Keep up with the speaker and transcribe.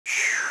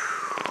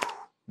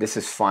This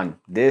is fun.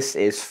 This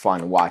is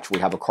fun. Watch, we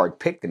have a card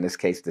picked, in this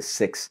case, the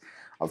 6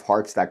 of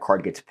hearts. That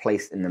card gets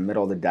placed in the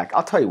middle of the deck.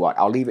 I'll tell you what,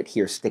 I'll leave it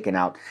here sticking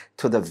out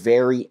to the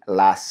very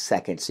last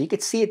second. So you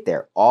can see it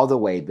there all the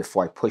way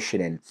before I push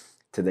it in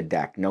to the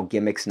deck. No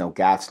gimmicks, no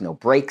gaffes, no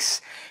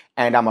breaks.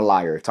 And I'm a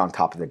liar. It's on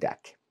top of the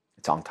deck.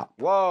 It's on top.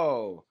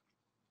 Whoa.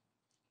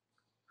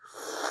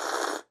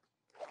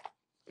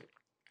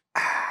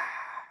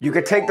 You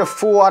could take the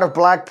Fool out of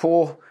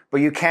Blackpool,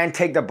 but you can't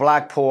take the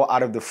Blackpool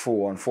out of the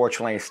Fool.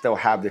 Unfortunately, I still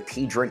have the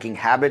tea drinking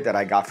habit that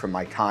I got from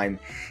my time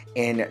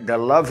in the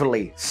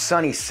lovely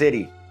sunny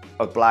city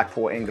of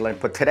Blackpool, England.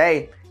 But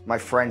today, my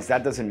friends,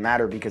 that doesn't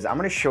matter because I'm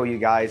going to show you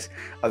guys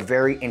a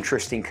very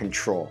interesting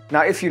control.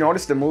 Now, if you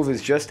notice, the move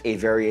is just a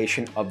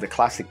variation of the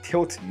classic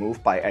tilt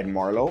move by Ed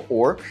Marlowe,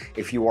 or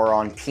if you are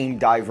on Team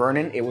Dai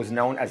Vernon, it was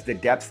known as the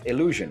depth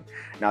illusion.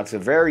 Now, it's a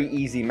very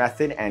easy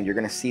method, and you're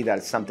going to see that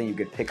it's something you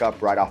could pick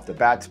up right off the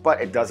bat, but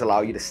it does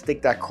allow you to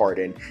stick that card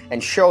in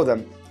and show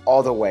them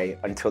all the way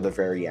until the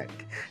very end.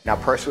 Now,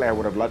 personally, I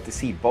would have loved to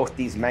see both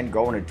these men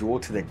go in a duel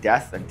to the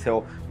death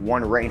until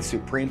one reigns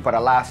supreme, but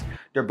alas,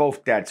 they're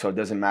both dead, so it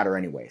doesn't matter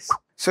anyways.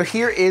 So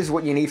here is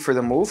what you need for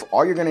the move.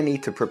 All you're gonna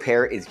need to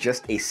prepare is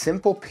just a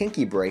simple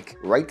pinky break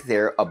right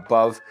there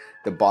above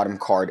the bottom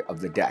card of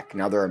the deck.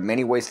 Now, there are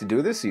many ways to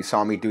do this. You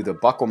saw me do the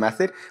buckle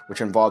method, which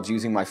involves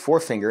using my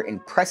forefinger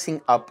and pressing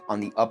up on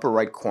the upper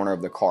right corner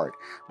of the card.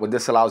 What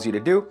this allows you to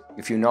do,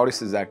 if you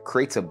notice, is that it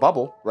creates a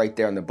bubble right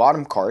there on the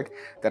bottom card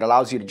that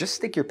allows you to just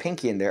stick your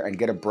pinky in there and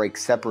get a break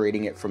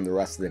separating it from the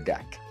rest of the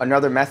deck.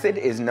 Another method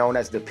is known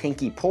as the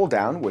pinky pull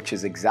down, which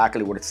is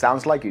exactly what it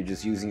sounds like. You're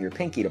just using your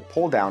pinky to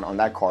pull down on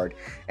that card,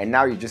 and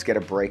now you just get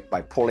a break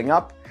by pulling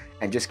up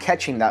and just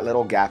catching that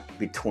little gap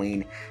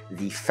between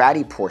the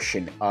fatty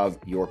portion of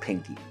your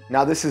pinky.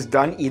 Now, this is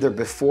done either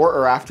before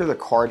or after the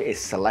card is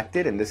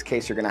selected. In this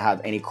case, you're gonna have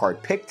any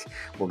card picked.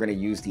 We're gonna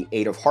use the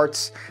 8 of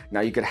hearts.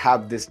 Now, you could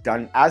have this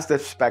done as the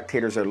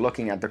spectators are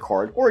looking at the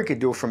card, or you could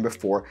do it from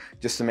before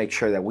just to make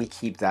sure that we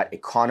keep that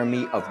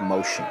economy of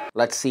motion.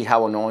 Let's see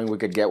how annoying we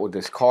could get with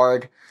this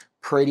card.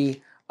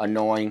 Pretty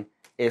annoying,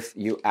 if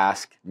you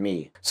ask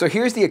me. So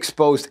here's the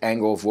exposed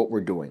angle of what we're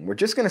doing. We're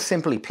just gonna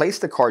simply place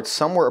the card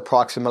somewhere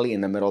approximately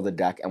in the middle of the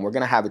deck, and we're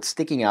gonna have it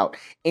sticking out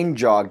in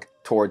jogged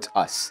towards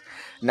us.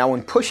 Now,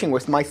 when pushing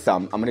with my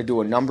thumb, I'm gonna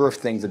do a number of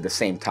things at the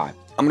same time.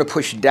 I'm gonna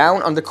push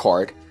down on the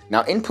card.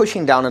 Now, in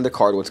pushing down on the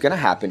card, what's gonna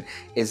happen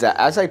is that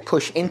as I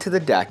push into the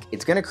deck,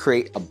 it's gonna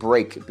create a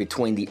break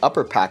between the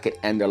upper packet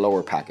and the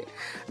lower packet.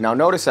 Now,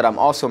 notice that I'm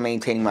also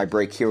maintaining my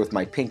break here with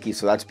my pinky,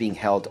 so that's being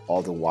held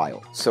all the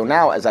while. So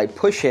now, as I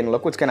push in,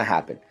 look what's gonna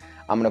happen.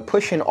 I'm gonna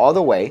push in all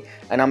the way,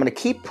 and I'm gonna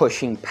keep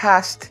pushing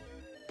past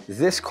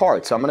this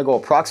card. So I'm gonna go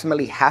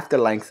approximately half the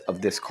length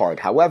of this card.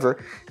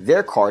 However,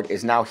 their card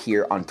is now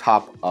here on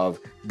top of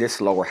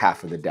this lower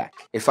half of the deck.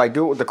 If I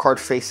do it with the card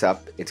face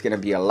up, it's gonna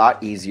be a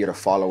lot easier to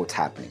follow what's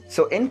happening.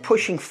 So in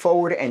pushing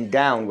forward and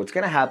down, what's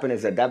gonna happen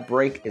is that that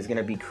break is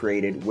gonna be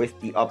created with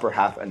the upper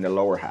half and the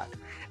lower half.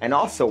 And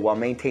also, while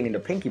maintaining the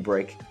pinky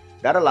break,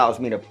 that allows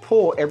me to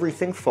pull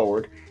everything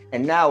forward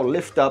and now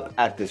lift up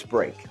at this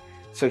break.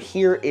 So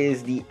here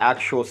is the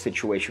actual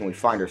situation we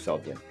find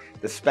ourselves in.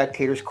 The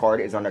spectator's card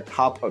is on the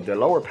top of the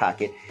lower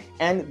packet,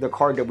 and the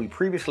card that we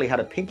previously had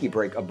a pinky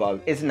break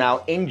above is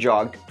now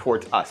in-jogged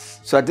towards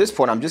us. So at this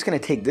point, I'm just gonna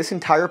take this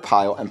entire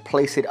pile and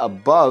place it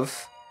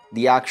above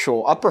the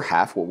actual upper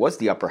half, what was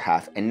the upper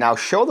half, and now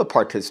show the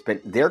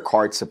participant their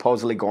card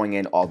supposedly going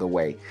in all the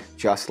way,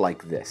 just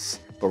like this.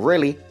 But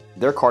really,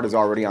 their card is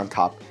already on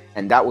top,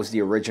 and that was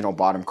the original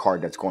bottom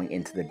card that's going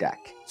into the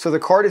deck. So the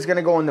card is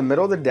gonna go in the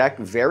middle of the deck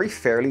very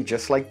fairly,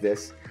 just like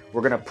this.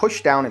 We're gonna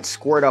push down and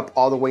square it up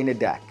all the way in the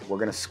deck. We're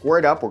gonna square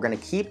it up, we're gonna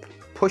keep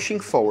pushing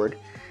forward.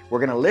 We're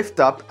gonna lift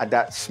up at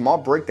that small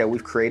break that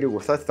we've created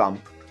with our thumb.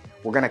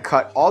 We're gonna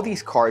cut all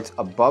these cards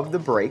above the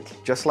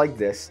break, just like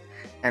this,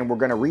 and we're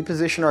gonna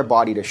reposition our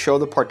body to show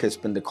the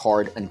participant the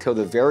card until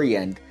the very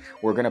end.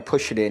 We're gonna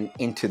push it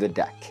into the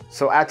deck.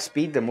 So at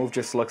speed, the move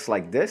just looks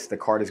like this. The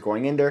card is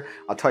going in there.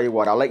 I'll tell you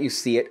what, I'll let you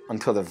see it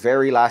until the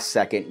very last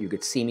second. You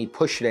could see me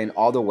push it in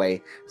all the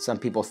way. Some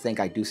people think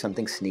I do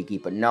something sneaky,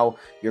 but no,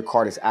 your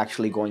card is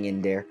actually going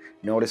in there.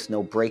 Notice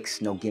no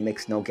breaks, no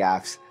gimmicks, no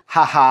gaffes.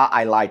 Haha,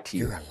 I lied to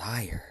you. You're a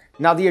liar.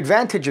 Now, the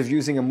advantage of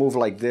using a move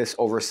like this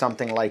over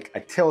something like a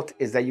tilt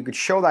is that you could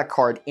show that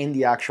card in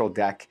the actual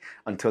deck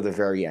until the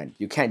very end.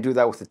 You can't do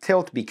that with a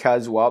tilt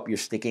because, well, you're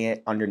sticking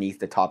it underneath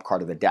the top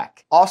card of the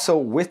deck. Also,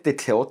 with the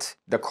tilt,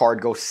 the card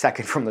goes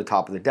second from the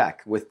top of the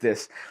deck. With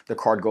this, the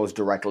card goes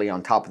directly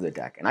on top of the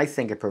deck. And I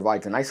think it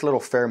provides a nice little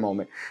fair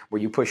moment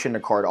where you push in the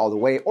card all the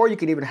way, or you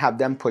could even have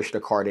them push the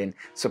card in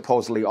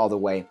supposedly all the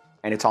way,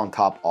 and it's on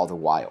top all the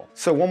while.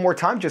 So one more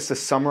time, just to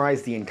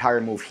summarize the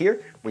entire move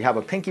here, we have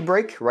a pinky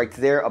break right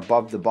there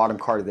above the bottom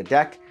card of the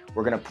deck.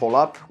 We're gonna pull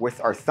up with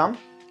our thumb.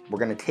 We're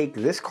gonna take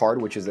this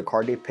card, which is the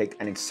card they picked,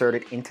 and insert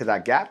it into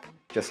that gap,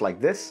 just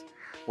like this.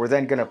 We're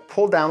then gonna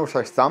pull down with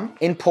our thumb.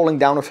 In pulling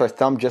down with our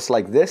thumb, just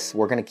like this,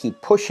 we're gonna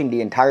keep pushing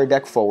the entire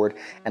deck forward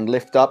and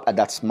lift up at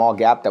that small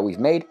gap that we've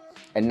made.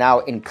 And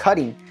now in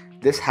cutting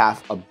this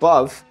half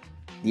above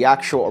the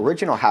actual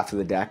original half of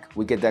the deck,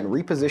 we could then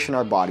reposition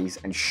our bodies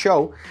and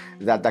show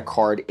that the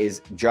card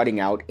is jutting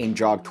out in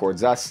jog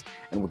towards us,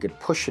 and we could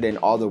push it in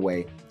all the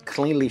way,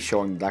 cleanly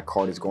showing that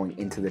card is going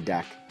into the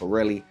deck, but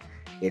really,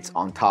 it's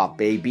on top,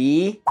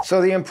 baby.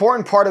 So the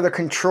important part of the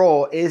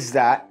control is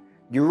that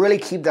you really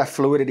keep that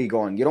fluidity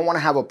going. You don't want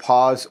to have a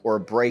pause or a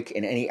break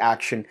in any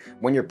action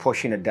when you're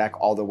pushing a deck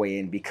all the way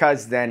in,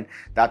 because then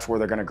that's where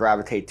they're going to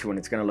gravitate to and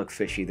it's going to look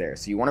fishy there.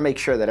 So you want to make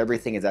sure that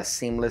everything is as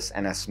seamless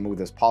and as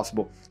smooth as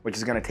possible, which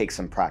is going to take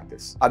some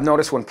practice. I've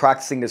noticed when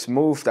practicing this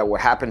move that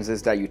what happens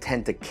is that you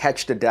tend to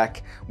catch the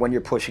deck when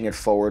you're pushing it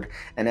forward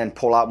and then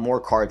pull out more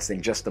cards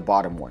than just the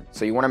bottom one.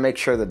 So you want to make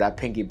sure that that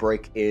pinky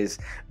break is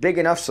big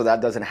enough so that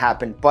doesn't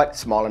happen, but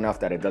small enough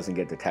that it doesn't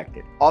get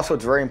detected. Also,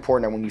 it's very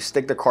important that when you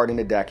stick the card in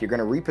the deck, you're going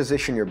to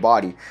reposition your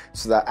body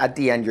so that at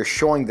the end you're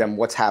showing them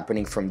what's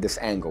happening from this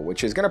angle,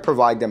 which is going to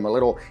provide them a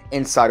little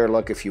insider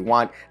look if you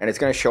want, and it's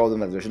going to show them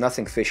that there's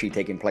nothing fishy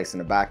taking place in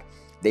the back.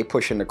 They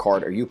push in the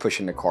card or you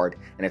push in the card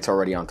and it's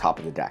already on top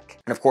of the deck.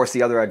 And of course,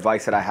 the other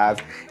advice that I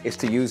have is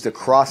to use the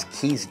Cross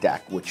Keys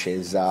deck, which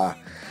is a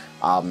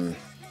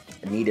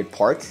needed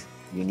part.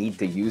 You need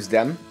to use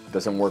them. It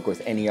doesn't work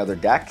with any other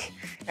deck.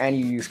 And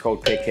you use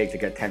code PIGCAKE to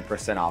get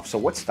 10% off. So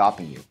what's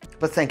stopping you?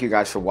 But thank you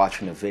guys for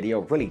watching the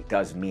video. It really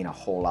does mean a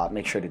whole lot.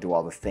 Make sure to do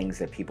all the things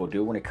that people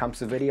do when it comes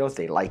to videos.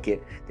 They like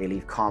it, they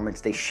leave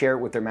comments, they share it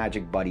with their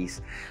magic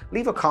buddies.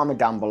 Leave a comment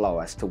down below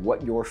as to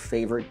what your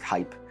favorite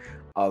type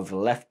of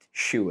left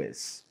shoe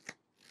is.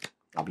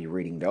 I'll be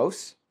reading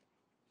those.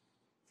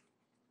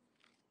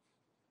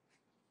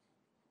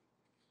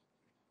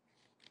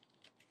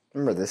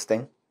 Remember this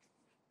thing?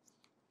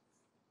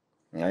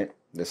 All right,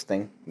 this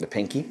thing, the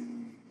pinky,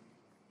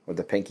 with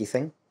the pinky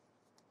thing.